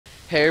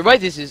Hey everybody,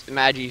 this is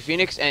Magi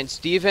Phoenix and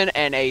Steven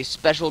and a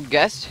special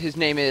guest. His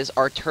name is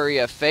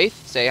Arturia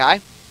Faith. Say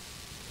hi.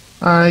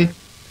 Hi.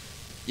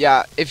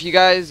 Yeah, if you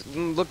guys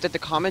looked at the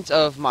comments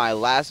of my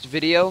last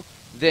video,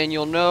 then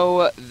you'll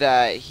know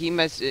that he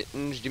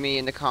messaged me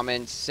in the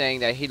comments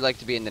saying that he'd like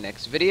to be in the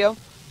next video.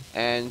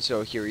 And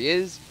so here he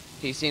is.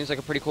 He seems like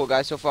a pretty cool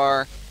guy so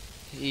far.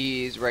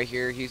 He's right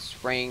here. He's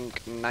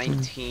rank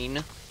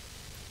 19.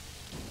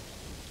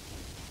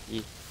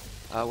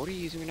 What are you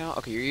using right now?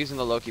 Okay, you're using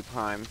the Loki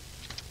Prime.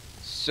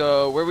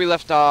 So, where we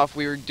left off,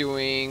 we were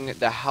doing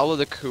the Howl of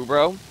the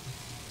Kubro.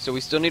 So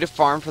we still need to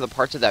farm for the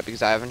parts of that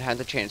because I haven't had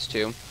the chance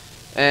to.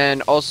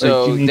 And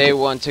also, they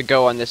want to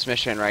go on this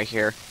mission right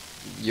here.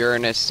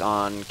 Uranus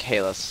on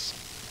Kalos.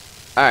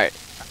 Alright,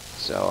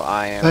 so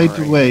I am... By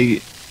the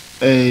way,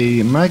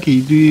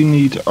 Maggie, do you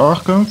need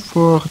Argon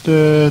for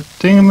the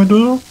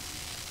thingamadoodle?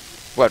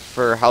 What,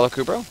 for Howl of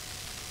Kubro?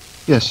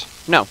 Yes.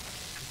 No.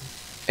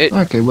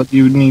 Okay, what do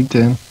you need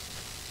then?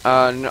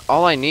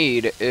 All I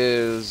need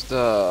is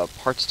the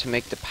parts to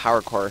make the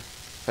power core,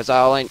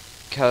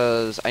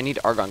 because I need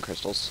argon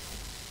crystals.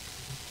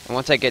 And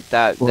once I get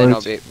that, then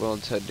I'll be able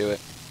to do it.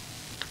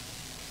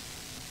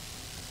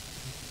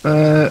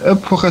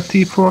 Up voor het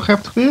T4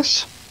 hebt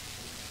geweest?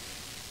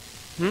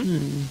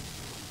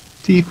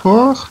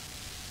 T4?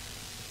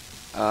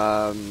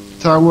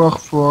 Tower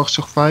for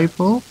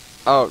survival?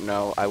 Oh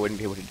no, I wouldn't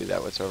be able to do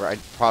that whatsoever.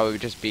 I'd probably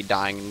just be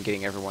dying and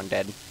getting everyone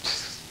dead.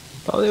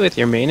 Probably with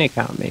your main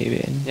account,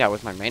 maybe. Yeah,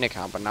 with my main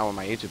account, but not with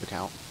my YouTube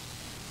account.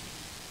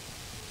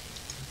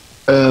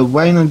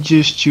 Why not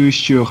just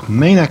choose your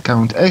main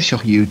account as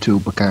your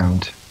YouTube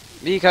account?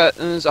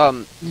 Because,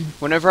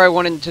 whenever I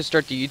wanted to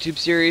start the YouTube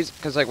series,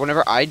 because, like,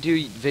 whenever I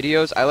do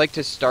videos, I like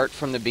to start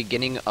from the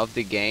beginning of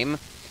the game.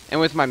 And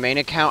with my main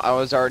account, I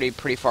was already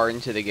pretty far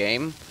into the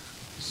game.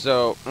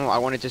 So, I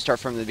wanted to start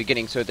from the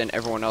beginning so then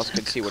everyone else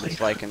could see what it's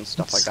like and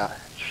stuff like that.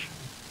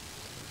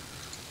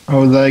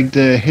 Oh, like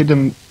the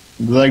hidden...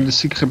 Like the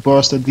secret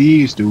boss that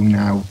he is doing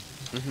now.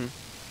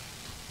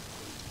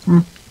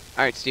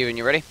 Alright, Steven,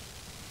 you ready?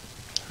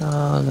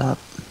 Hold up.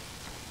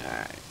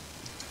 Alright.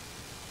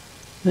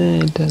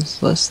 It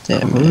does less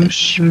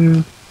damage.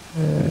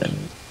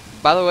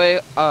 By the way,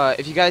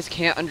 if you guys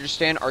can't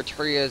understand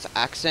Arturia's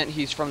accent,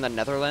 he's from the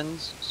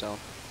Netherlands, so...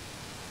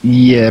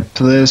 Yeah,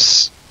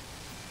 plus...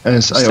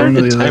 As I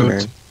only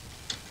learned...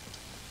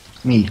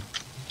 Me.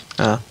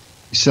 Ah.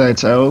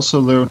 Besides, I also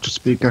learned to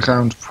speak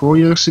around 4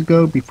 years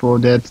ago, before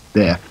that,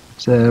 deaf.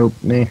 So,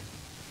 meh.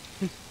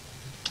 Yeah,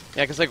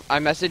 because, like, I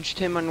messaged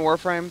him on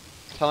Warframe,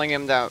 telling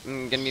him that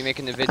I'm going to be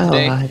making the vid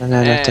today, and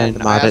I asked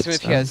him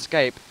if he has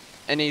Skype,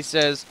 and he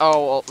says,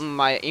 oh, well,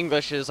 my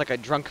English is like a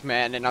drunk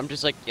man, and I'm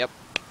just like, yep,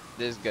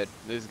 this is good,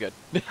 this is good.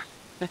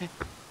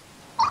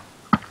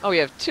 Oh, we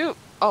have two.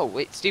 Oh,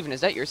 wait, Steven, is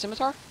that your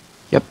scimitar?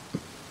 Yep.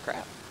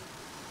 Crap.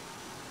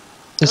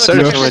 Your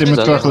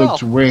scimitar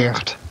looks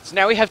weird. So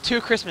now we have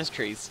two Christmas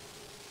trees.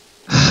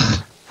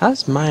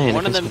 How's mine?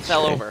 One of them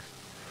fell over.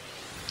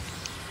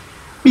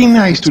 Be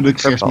nice to the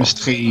Christmas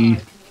tree.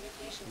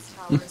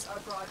 Right,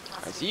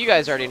 so you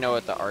guys already know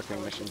what the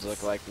Arcing missions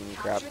look like and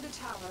crap.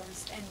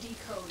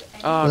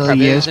 Oh Well, crap,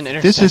 yes, there's an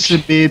this intersection.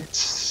 is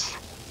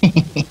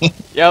a bit...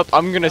 Yep,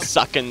 I'm gonna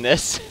suck in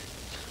this.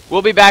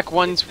 We'll be back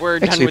once we're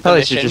done with the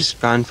mission. Should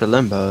just gone for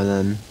limbo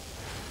then.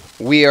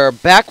 We are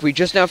back. We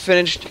just now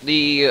finished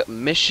the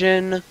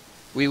mission.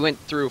 We went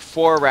through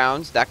 4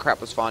 rounds. That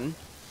crap was fun.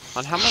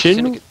 On how much?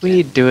 Shouldn't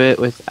we do it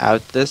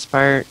without this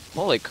part?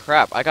 Holy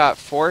crap! I got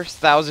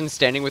 4,000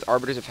 standing with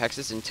Arbiters of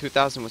Hexus and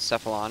 2,000 with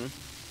Cephalon.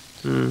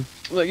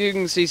 Look, you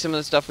can see some of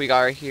the stuff we got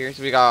right here.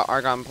 So we got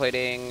Argon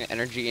Plating,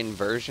 Energy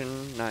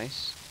Inversion,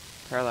 nice.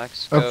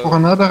 Parallax. Up for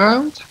another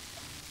round?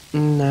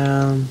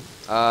 No.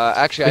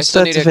 Actually, I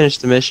still need to finish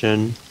the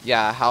mission.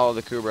 Yeah, Howl of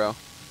the Kubro.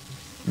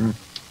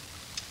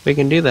 We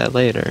can do that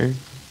later.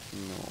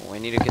 No, we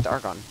need to get the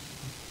Argon.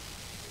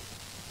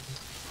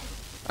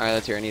 Alright,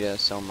 let's hear. I need to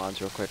sell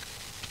mods real quick.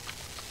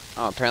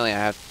 Oh, apparently I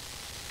have...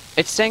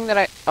 It's saying that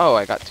I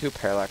got 2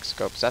 parallax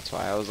scopes. That's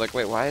why. I was like,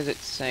 wait, why is it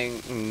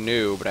saying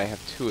new, but I have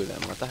 2 of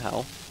them? What the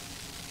hell?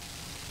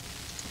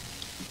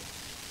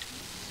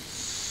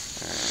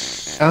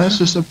 Alright.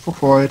 Alice is up for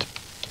void.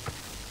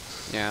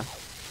 Yeah.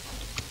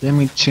 Let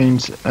me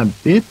change a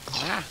bit.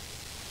 Ah.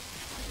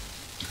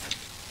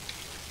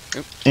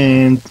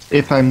 And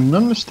if I'm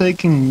not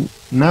mistaken,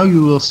 now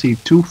you will see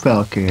 2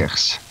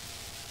 Valkyries.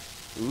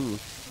 Ooh.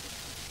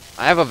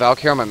 I have a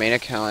Valkyrie on my main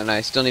account, and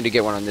I still need to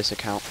get one on this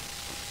account.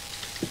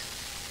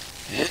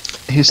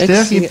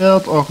 Hysteria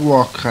build or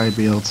Warcry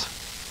build?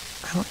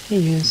 I want to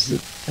use the...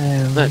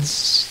 Let's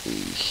see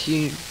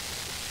here.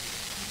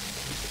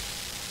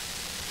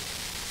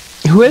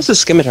 Who has a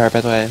scimitar,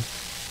 by the way?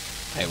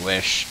 I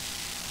wish.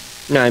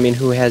 No, I mean,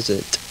 who has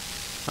it?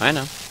 I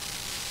know.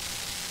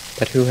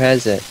 But who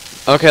has it?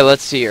 Okay,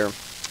 let's see here.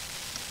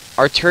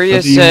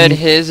 Arturia said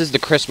his is the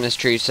Christmas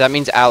tree, so that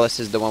means Alice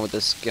is the one with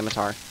the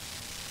scimitar.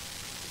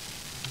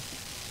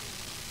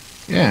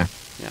 Yeah.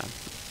 Yeah.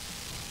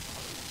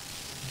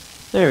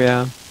 There we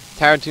go.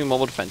 Tower 2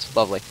 mobile defense.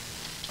 Lovely.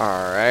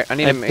 Alright, I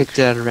need to make... picked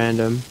it at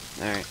random.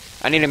 Alright.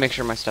 I need to make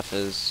sure my stuff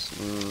is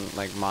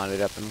like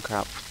modded up and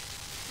crap.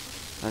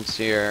 Let's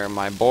see here,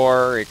 my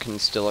boar, it can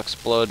still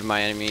explode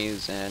my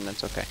enemies, and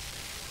that's okay.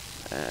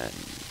 And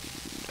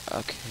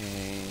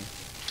okay.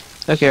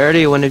 Okay,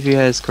 already one of you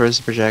has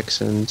corrosive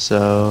projection,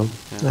 so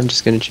Yeah. I'm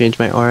just gonna change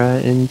my aura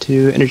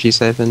into energy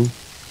siphon.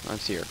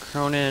 Let's see here,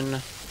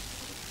 Cronin.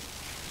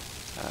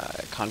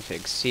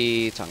 Config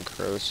C, it's on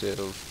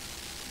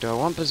corrosive. Do I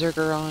want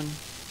Berserker on?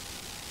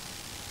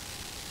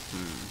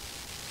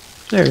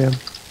 There we go.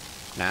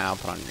 Nah, I'll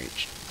put on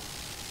Reach.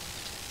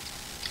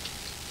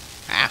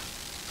 Ah!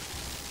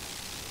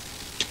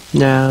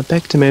 Now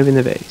back to moving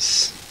the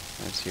base.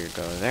 Let's here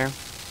go there.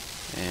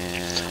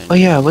 And Oh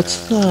yeah,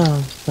 what's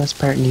the last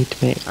part need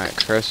to make? Alright,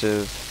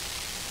 corrosive.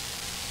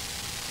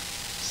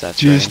 So that's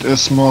Just ready. a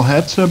small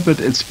heads up, but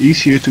it's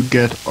easier to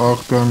get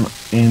Argon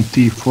in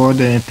T4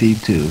 than in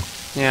T2.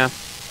 Yeah.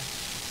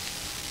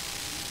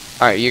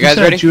 Alright, you guys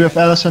ready? Besides, you have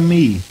Alice and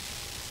me.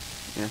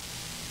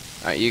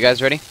 Alright, you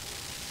guys ready?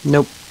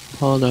 Nope.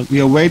 Hold up. We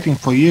are waiting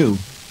for you.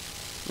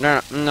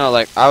 No,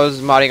 like, I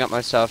was modding up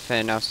my stuff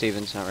and now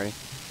Steven's not ready.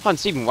 Hold on,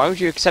 Steven, why would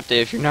you accept it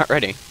if you're not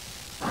ready?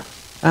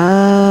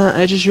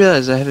 I just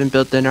realized I haven't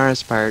built the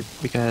Naris part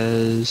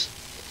because.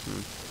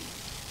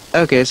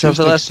 Okay, so Just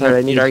for the last part, I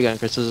accept need it. Argon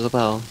crystals as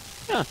well.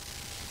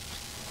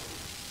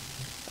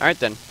 Alright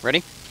then,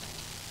 ready?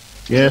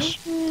 Yes.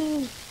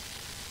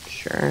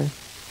 Sure.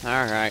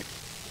 Alright.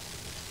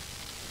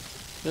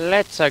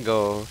 Let's-a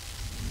go.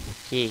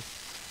 He.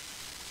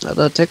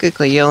 Although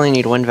technically you only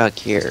need one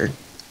Valkyr.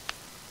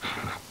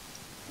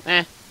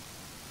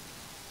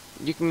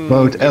 You can...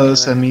 Both you can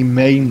Alice have and me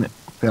main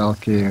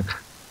Valkyr.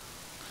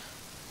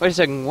 Wait a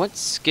second, what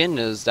skin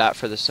is that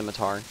for the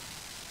scimitar?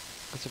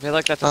 'Cause I feel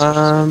like that's a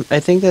special skin. I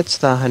think that's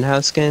the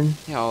Hunhouse skin.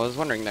 Yeah, I was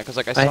wondering that, because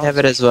like I I saw have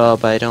it as well,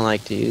 but I don't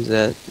like to use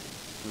it.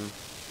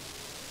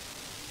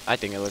 I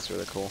think it looks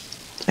really cool.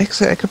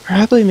 Actually, I could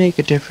probably make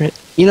a different.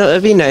 You know,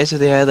 it'd be nice if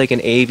they had like an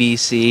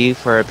ABC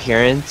for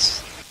appearance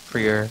for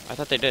your. I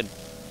thought they did.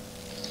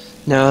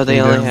 No, they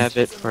They only don't. have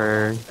it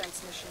for.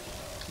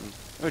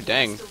 Oh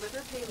dang.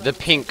 The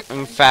pink,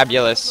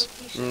 fabulous,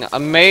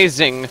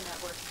 amazing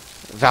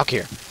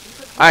Valkyr.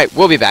 Alright,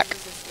 we'll be back.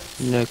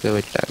 No good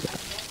what you're talking about.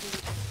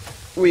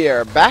 We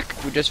are back.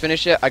 We just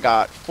finished it. I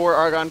got 4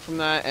 Argon from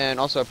that, and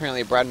also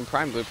apparently a Brad and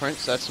Prime blueprint,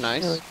 so that's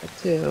nice. I like that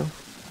too.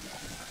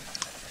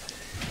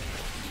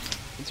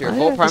 It's your Why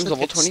Volt does Prime's it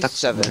level get stuck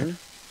 27.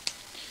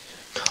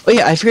 Oh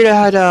yeah, I figured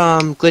out how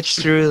to glitch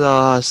through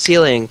the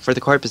ceiling for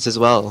the corpus as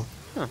well.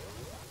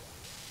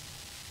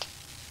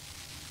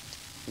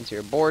 Into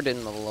your board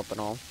didn't level up and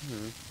all.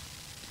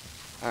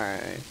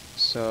 Alright,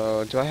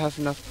 so do I have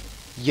enough?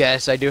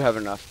 Yes, I do have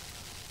enough.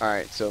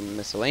 Alright, so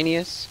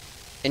miscellaneous.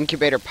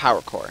 Incubator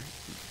power core.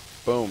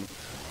 Boom.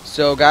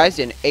 So guys,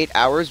 in 8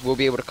 hours we'll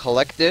be able to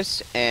collect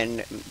this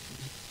and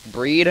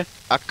breed a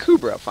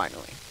Kubra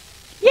finally.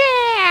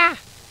 Yeah!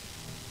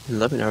 In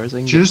 11 hours, I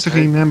can Just get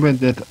started. remember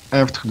that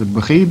after the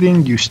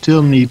breeding, you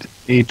still need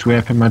it to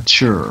have a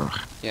mature.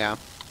 Yeah.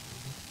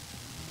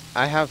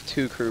 I have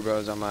 2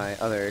 Kubras on my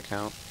other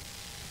account.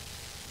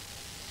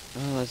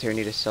 Oh, let's see, I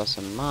need to sell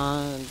some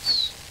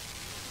mods.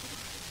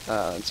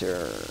 Let's see.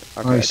 Okay,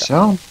 I got-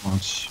 sell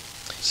ones.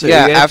 So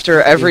yeah, you guys-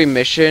 after every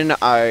mission,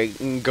 I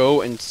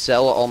go and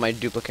sell all my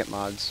duplicate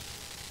mods.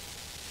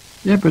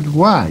 Yeah, but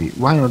why?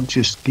 Why not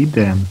just keep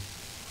them?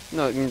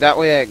 No, that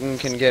way I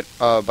can get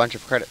a bunch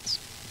of credits.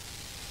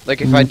 Like,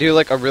 if I do,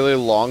 like, a really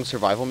long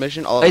survival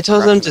mission, I'll have I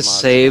told crap them from the to mods.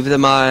 save the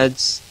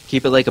mods,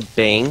 keep it like a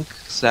bank,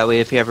 so that way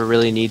if he ever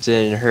really needs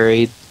it in a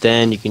hurry,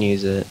 then you can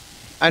use it.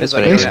 I just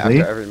That's like what doing I it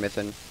heard. after every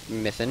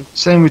mission.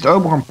 Same with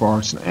Oberon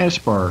parts and S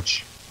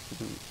parts.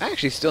 I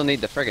actually still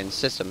need the friggin'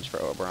 systems for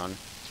Oberon.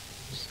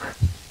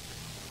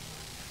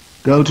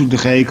 Go to the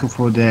Rekel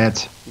for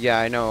that. Yeah,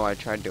 I know, I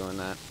tried doing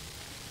that.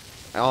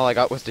 All I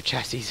got was the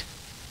chassis.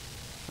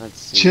 Let's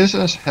see.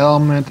 Chassis,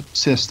 helmet,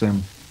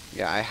 system.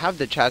 Yeah, I have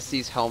the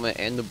chassis, helmet,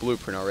 and the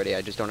blueprint already,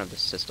 I just don't have the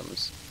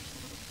systems.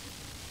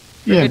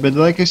 Yeah, Okay. but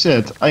like I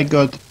said, I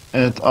got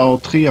at all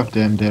 3 of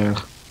them there.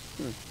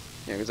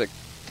 Yeah, it's like,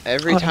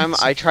 every Oh, time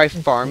that's- I try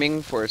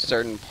farming for a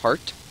certain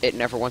part, it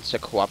never wants to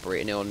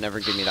cooperate, and it'll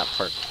never give me that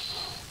part.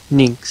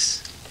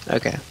 Ninx.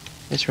 Okay.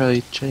 Let's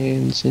probably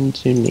change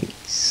into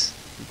Ninx.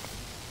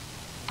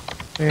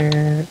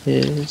 Where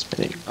is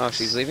my Ninx? Oh,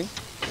 she's leaving?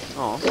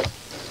 Oh.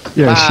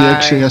 Yeah, she Bye.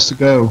 actually has to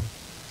go.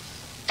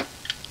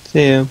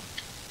 See ya.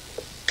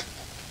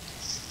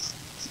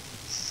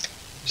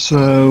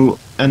 So,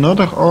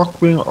 another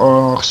Orkwing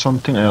or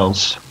something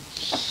else?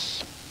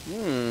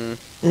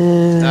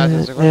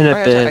 That's a In a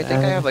bit. I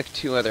think I have like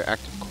 2 other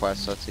active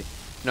quests. Let's see.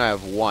 No, I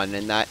have 1,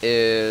 and that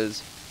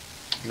is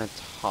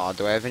Natah.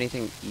 Do I have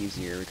anything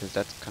easier? Because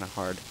that's kind of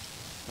hard.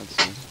 Let's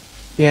see.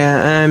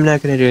 Yeah, I'm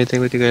not gonna do anything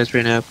with you guys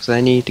right now because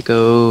I need to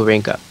go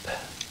rank up.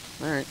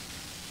 Alright.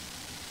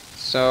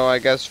 So I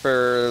guess for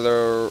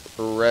the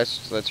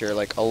rest, let's hear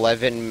like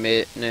 11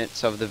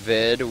 minutes of the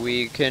vid,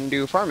 we can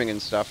do farming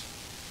and stuff.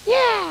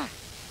 Yeah!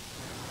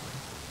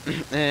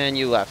 And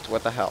you left.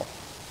 What the hell?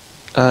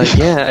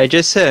 Yeah, I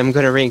just said I'm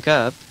gonna rank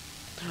up.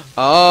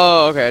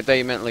 Oh, okay. I thought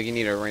you meant like you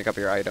need to rank up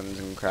your items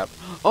and crap.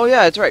 Oh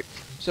yeah, that's right.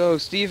 So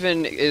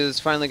Steven is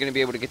finally going to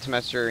be able to get to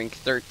Master Rank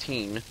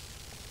 13.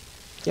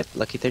 Yep,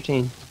 lucky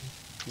 13.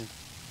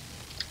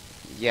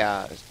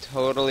 Yeah,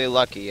 totally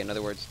lucky. In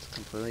other words, it's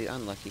completely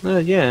unlucky.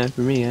 Yeah,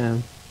 for me, yeah.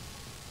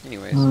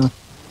 Anyways, Uh,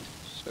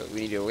 so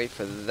we need to wait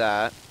for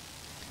that.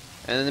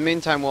 And in the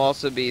meantime, we'll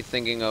also be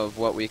thinking of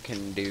what we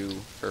can do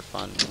for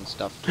fun and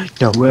stuff.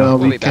 No, well,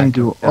 we'll we be can back.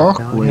 do no,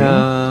 Arkwing.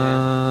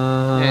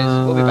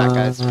 Yes, we'll be back,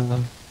 guys.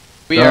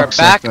 We Dark are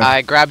back. Sector.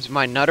 I grabbed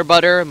my Nutter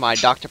Butter, my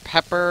Dr.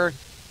 Pepper,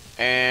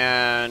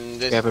 and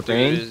this You have a dude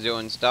brain? is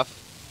doing stuff.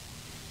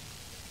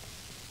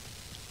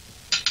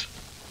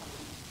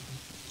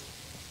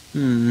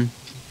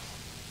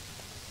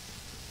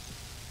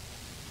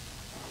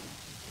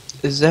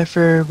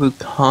 Zephyr,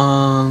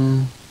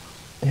 Wukong,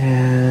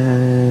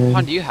 and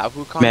Han, do you have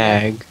Wukong?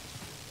 Mag.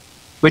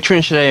 Which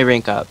one should I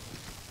rank up?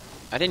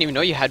 I didn't even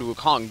know you had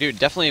Wukong. Dude,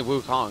 definitely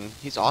Wukong.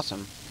 He's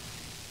awesome.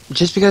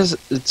 Just because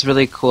it's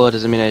really cool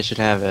doesn't mean I should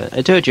have it.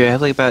 I told you, I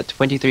have like about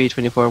 23,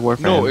 24 Warframes.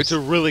 No, it's a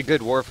really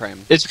good Warframe.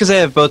 It's because I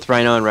have both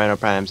Rhino and Rhino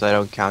Prime, so I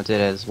don't count it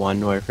as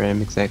one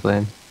Warframe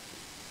exactly.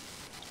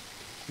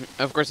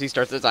 Of course, he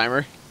starts the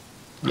timer.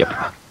 Yep.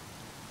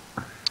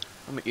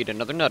 I'm gonna eat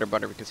another Nutter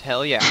Butter because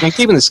hell yeah. I'm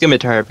keeping the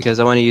Scimitar because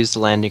I want to use the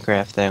landing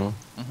craft thing.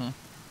 Mhm.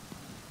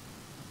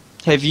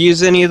 Have you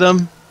used any of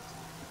them?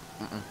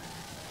 Mm-mm.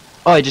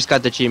 Oh, I just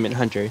got the achievement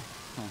Hunter.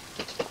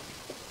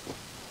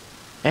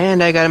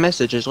 And I got a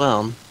message as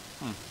well.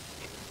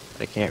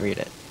 But I can't read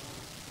it.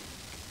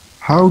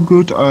 How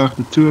good are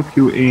the two of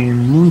you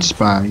in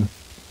Moonspy?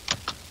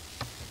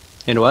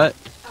 In what?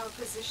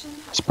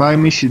 Spy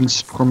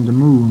missions from the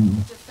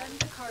moon.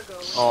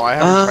 Oh, I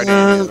haven't tried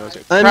any of those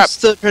yet. I'm Crap.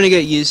 still trying to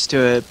get used to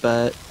it,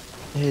 but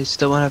I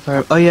still want to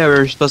farm. Oh yeah,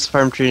 we're supposed to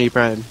farm Trinity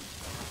Prime.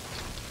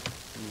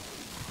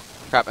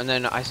 Crap, and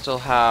then I still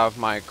have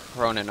my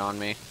Cronin on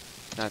me.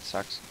 That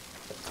sucks.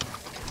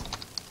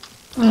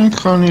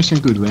 Cronin is a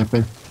good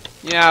weapon.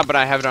 Yeah, but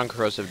I have it on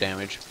corrosive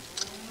damage.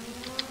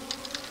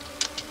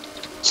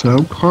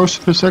 So,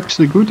 corrosive is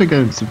actually good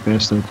against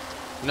infested.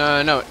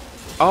 No.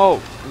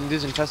 Oh, it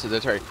is infested,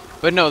 that's right.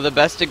 But no, the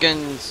best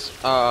against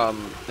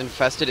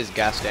infested is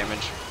gas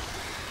damage.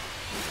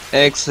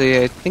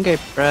 Actually, I think I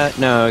brought.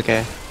 No,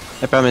 okay.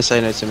 I brought my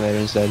Cyanide Simulator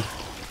instead. I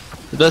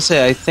was about to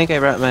say, I think I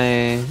brought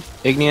my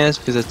Igneous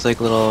because it's like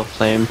a little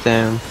flame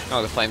thing.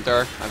 Oh, the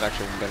flamethrower? I've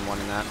actually been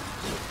wanting that.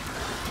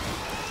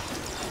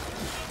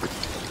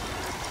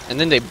 And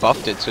then they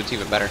buffed it, so it's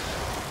even better.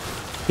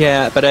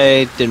 Yeah, but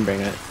I didn't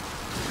bring it.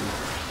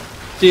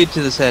 Due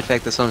to the sad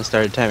fact that someone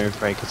started a timer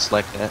before I could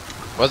select it.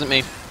 Wasn't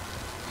me.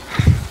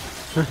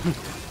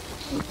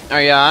 Oh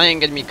yeah, I ain't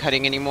gonna be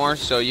cutting anymore,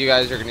 so you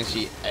guys are gonna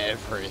see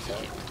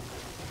everything.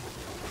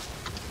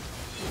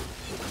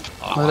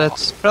 Well,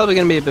 that's probably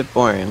gonna be a bit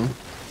boring.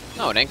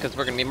 No, it ain't, because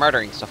we're gonna be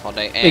murdering stuff all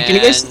day. And Hey, can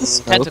you guys see the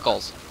smoke?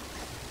 tentacles.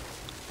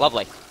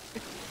 Lovely.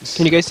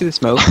 Can you guys see the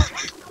smoke?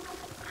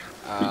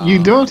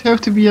 You don't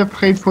have to be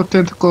afraid for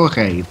tentacle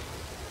raid.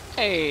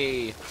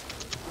 Hey!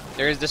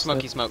 There's the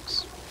smoky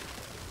smokes.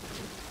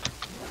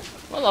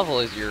 What level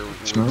is your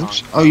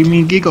Smokes? Wukong? Oh, you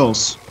mean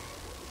giggles?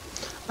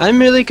 I'm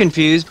really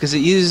confused because it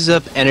uses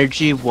up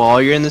energy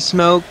while you're in the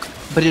smoke,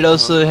 but it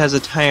also has a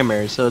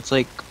timer, so it's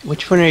like,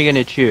 which one are you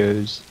gonna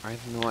choose? I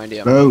have no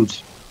idea.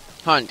 Both.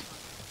 Hunt.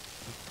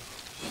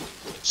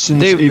 Since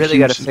They if really you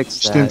gotta fix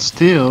stand that.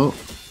 still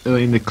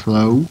in the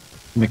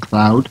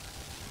cloud,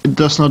 it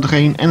does not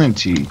drain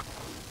energy.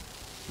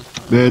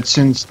 But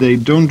since they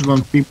don't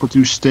want people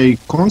to stay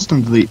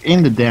constantly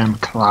in the damn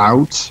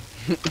clouds,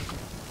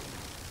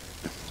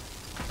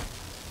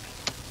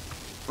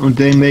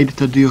 they made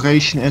it a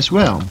duration as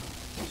well.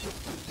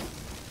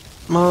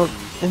 Well,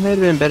 it might have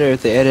been better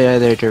if they added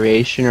either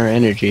duration or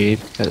energy,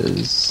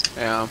 because...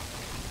 Yeah.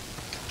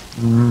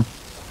 Mm.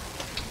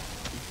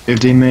 If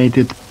they made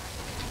it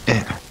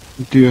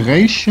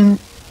duration,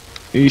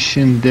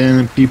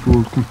 then people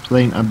would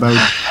complain about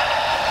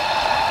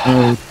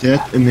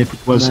that, and if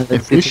it was No,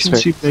 that's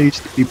efficiency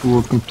based, people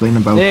would complain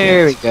about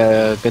There we that.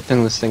 go, good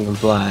thing this thing will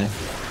fly.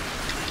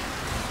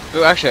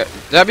 Ooh, actually,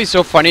 that'd be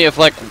so funny if,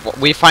 like,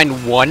 we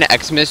find one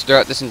Xmas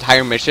throughout this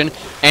entire mission,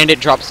 and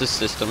it drops the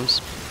systems.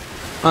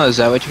 Oh, is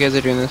that what you guys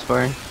are doing this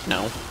for?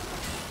 No.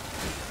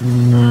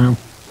 No.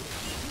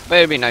 But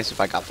it'd be nice if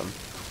I got them.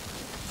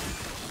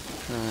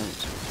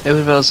 It would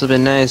have also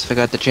been nice if I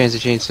got the chance to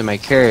change to my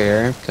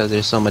carrier, because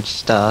there's so much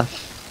stuff.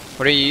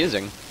 What are you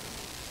using?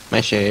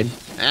 My shade.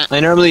 Ah. I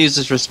normally use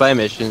this for spy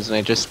missions, and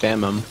I just spam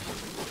them.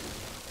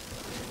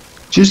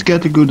 Just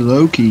get a good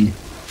Loki.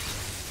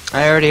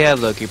 I already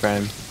have Loki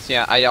Prime. So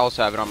yeah, I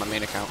also have it on my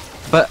main account.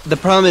 But the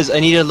problem is, I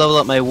need to level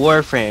up my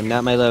Warframe,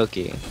 not my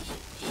Loki.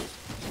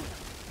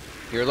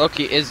 Your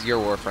Loki is your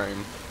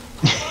Warframe.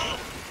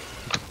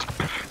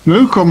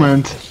 No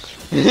comment.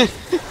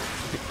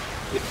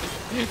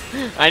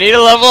 I need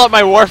to level up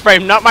my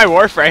Warframe, not my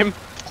Warframe.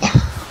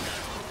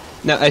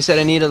 No, I said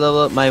I need to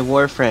level up my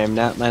Warframe,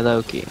 not my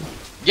Loki.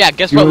 Yeah,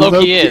 guess Your what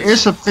Loki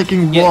is? a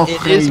freaking Yeah,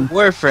 it is Warframe.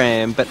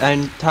 Warframe, but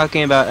I'm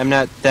talking about, I'm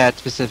not that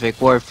specific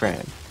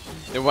Warframe.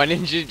 Then why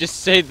didn't you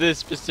just say the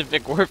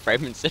specific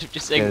Warframe instead of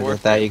just saying Because I Warframe?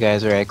 thought you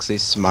guys were actually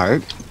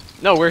smart.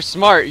 No, we're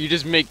smart. You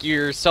just make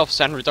yourself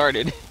sound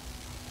retarded.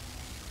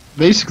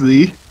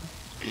 Basically,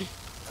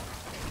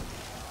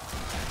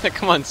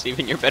 Come on,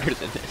 Steven, you're better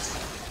than this.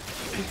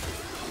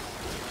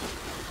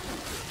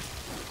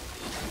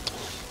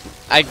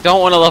 I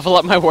don't want to level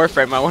up my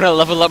Warframe. I want to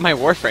level up my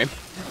Warframe.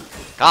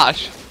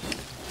 Gosh.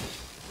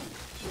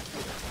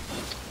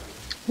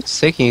 What's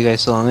taking you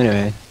guys so long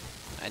anyway?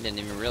 I didn't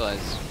even realize.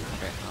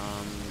 Okay,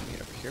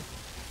 get over here.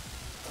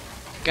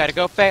 Gotta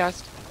go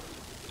fast.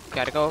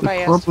 Gotta go the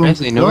fast. problem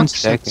Actually, with no one's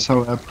dark checking. sets,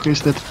 however,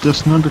 is that it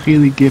does not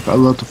really give a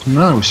lot of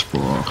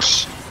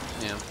nanospores.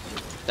 Yeah.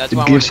 That's It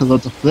why I gives a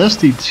wanted... lot of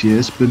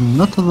vestiges, but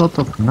not a lot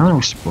of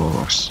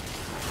nanospores.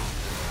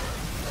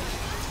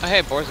 Oh,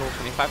 hey, boar's level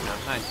 25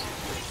 now. Nice.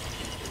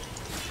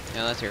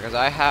 Yeah, let's hear, because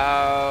I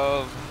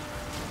have...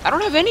 I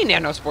don't have any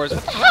nanospores.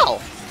 What the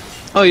hell?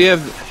 Oh, you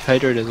have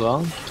Hydrate as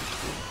well?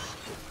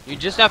 You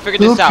just now figured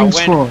this out Dolphin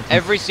when swarm.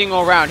 every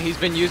single round he's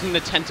been using the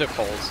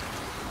tentacles.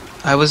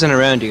 I wasn't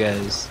around, you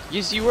guys.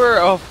 Yes, you were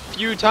a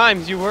few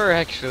times. You were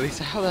actually.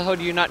 So how the hell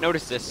do you not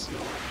notice this?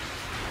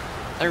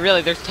 And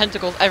really, there's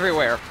tentacles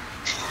everywhere.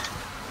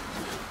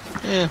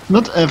 Yeah.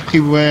 Not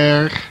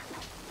everywhere,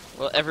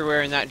 Well,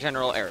 everywhere in that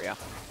general area.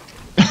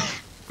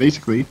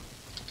 basically.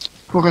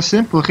 For a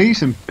simple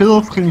reason,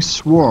 Pilfering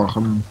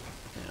Swarm.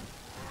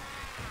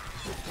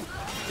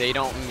 They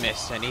don't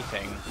miss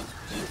anything.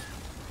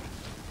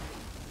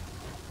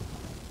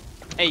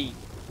 Hey.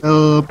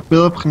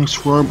 Pilfering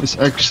Swarm is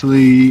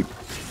actually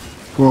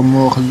for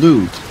more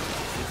loot.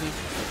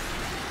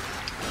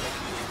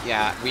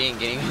 Yeah, we ain't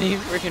getting any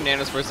freaking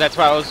nanospores. That's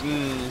why I was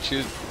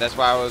That's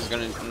why I was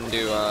gonna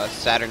do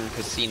Saturn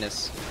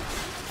Casinus.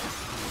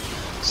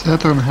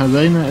 Saturn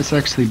Helena is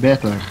actually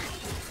better.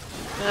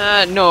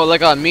 No,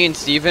 like me and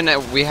Steven,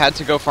 we had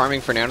to go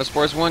farming for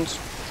nanospores once,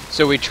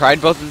 so we tried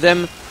both of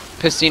them.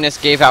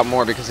 Piscinus gave out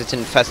more because it's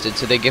infested,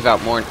 so they give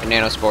out more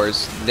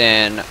nanospores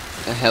than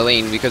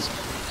Helene, because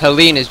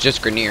Helene is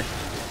just Grenier.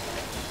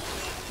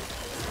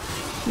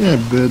 Yeah,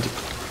 but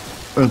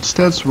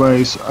stats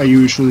wise, I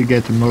usually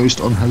get the most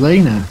on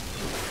Helena.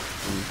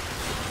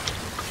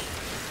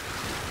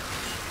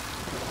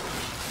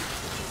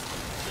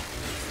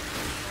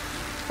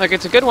 Like,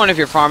 it's a good one if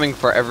you're farming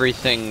for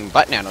everything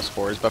but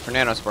nanospores, but for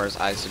nanospores,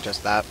 I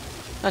suggest that.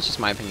 That's just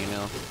my opinion,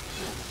 though.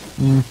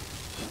 Mm.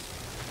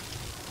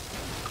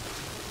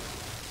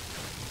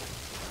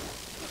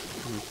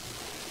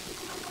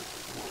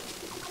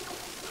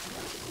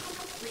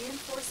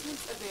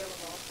 Reinforcements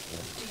available.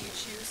 Do you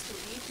choose to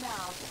leave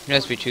now?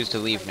 Yes, we choose to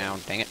leave now,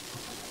 dang it.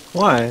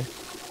 Why?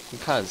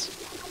 Because.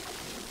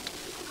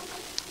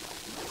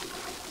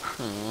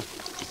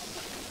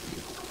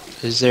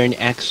 Is there an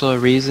actual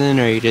reason,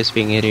 or are you just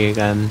being idiot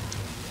again?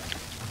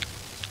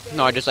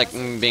 No, I just like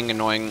being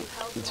annoying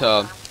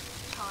to...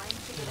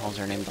 What was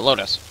her name? The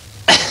Lotus.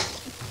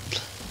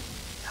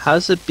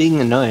 How's it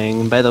being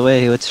annoying? By the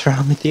way, what's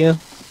wrong with you?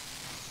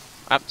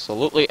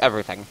 Absolutely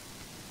everything.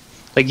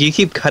 Like, you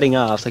keep cutting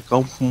off, like,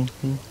 oh,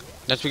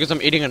 That's because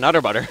I'm eating a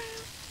Nutter Butter.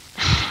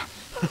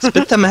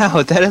 spit them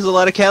out, that is a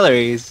lot of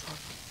calories.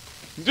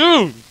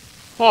 Dude!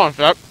 Hold on a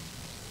sec.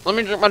 Let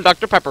me drink my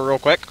Dr. Pepper real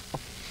quick.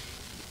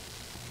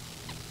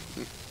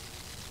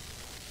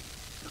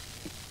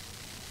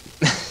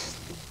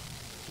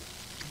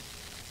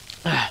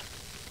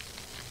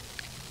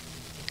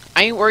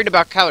 I ain't worried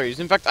about calories.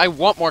 In fact, I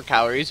want more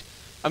calories.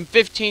 I'm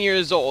 15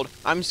 years old.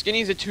 I'm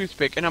skinny as a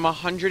toothpick, and I'm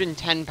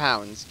 110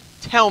 pounds.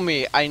 Tell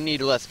me I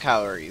need less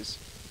calories.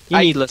 You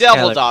need less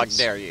double calories. dog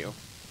dare you.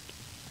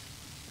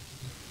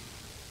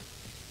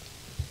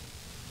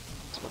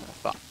 That's what I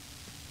thought.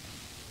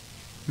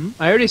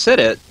 I already said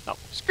it. No,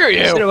 screw I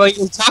said it you. while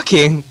you were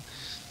talking.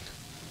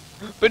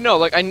 But no,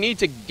 like I need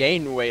to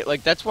gain weight.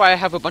 Like that's why I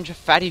have a bunch of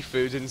fatty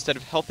foods instead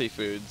of healthy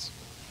foods.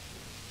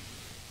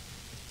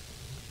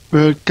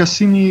 But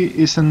Cassini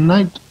is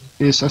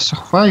a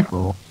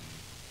survival.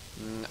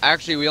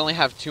 Actually, we only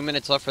have 2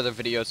 minutes left for the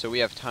video, so we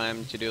have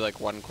time to do like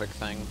one quick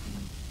thing.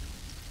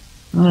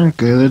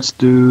 Okay, let's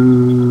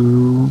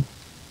do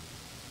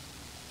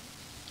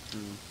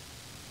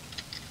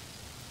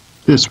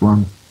this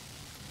one.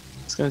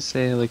 I was gonna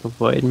say, like, a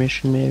void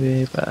mission,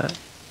 maybe, but...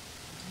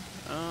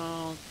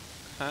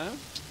 Okay.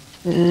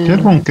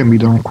 That one can be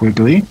done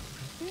quickly.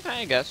 Yeah,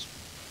 I guess.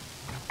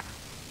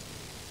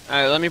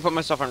 Alright, let me put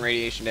myself on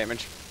radiation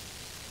damage.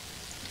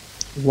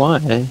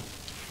 Why?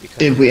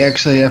 Because If we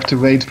actually have to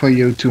wait for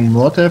you to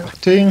mod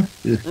everything.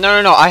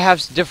 No, I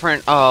have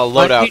different Why do you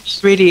loadouts.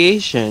 just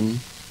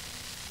radiation?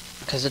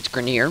 Because it's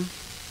Grenier.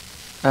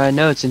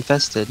 No, it's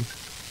infested.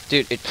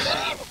 Dude, it's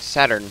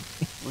Saturn.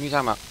 What are you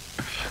talking about?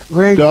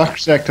 Where? Dark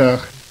sector.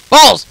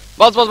 Balls!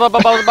 Balls, balls, balls,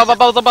 balls, balls, balls,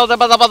 balls, balls,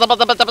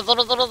 balls,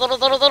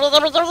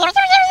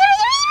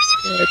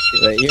 Yeah, too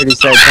late. You already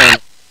started playing.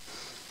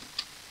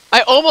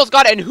 I almost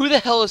got it, and who the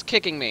hell is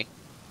kicking me?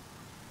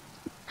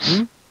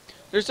 Hmm?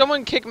 There's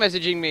someone kick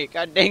messaging me,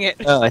 god dang it.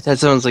 Oh, I thought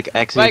someone's, like, But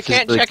actually I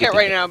can't physically check it kicking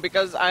right now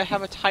because I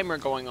have a timer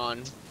going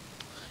on.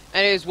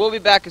 Anyways, we'll be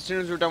back as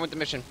soon as we're done with the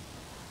mission.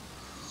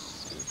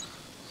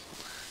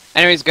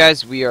 Anyways,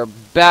 guys, we are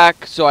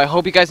back. So I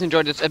hope you guys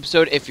enjoyed this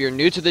episode. If you're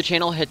new to the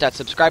channel, hit that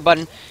subscribe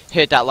button,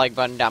 hit that like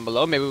button down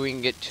below. Maybe we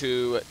can get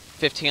to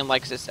 15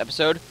 likes this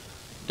episode.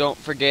 Don't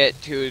forget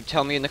to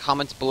tell me in the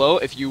comments below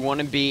if you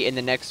want to be in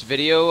the next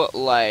video,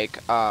 like,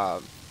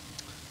 I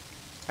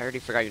already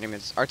forgot your name.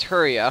 It's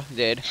Arturia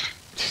did.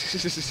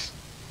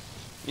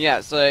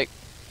 Yeah, so, like,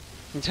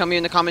 tell me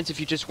in the comments if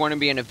you just want to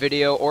be in a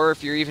video, or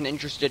if you're even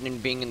interested in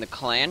being in the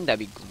clan. That'd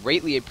be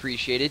greatly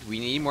appreciated. We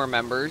need more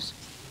members.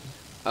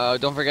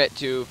 Don't forget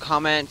to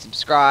comment,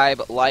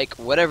 subscribe, like,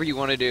 whatever you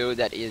want to do.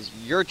 That is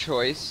your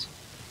choice.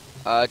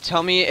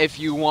 Tell me if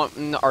you want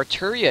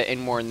Arturia in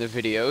more in the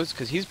videos,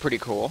 because he's pretty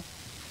cool.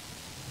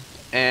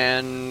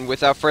 And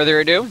without further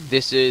ado,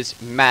 this is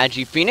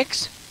Magi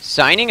Phoenix,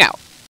 signing out.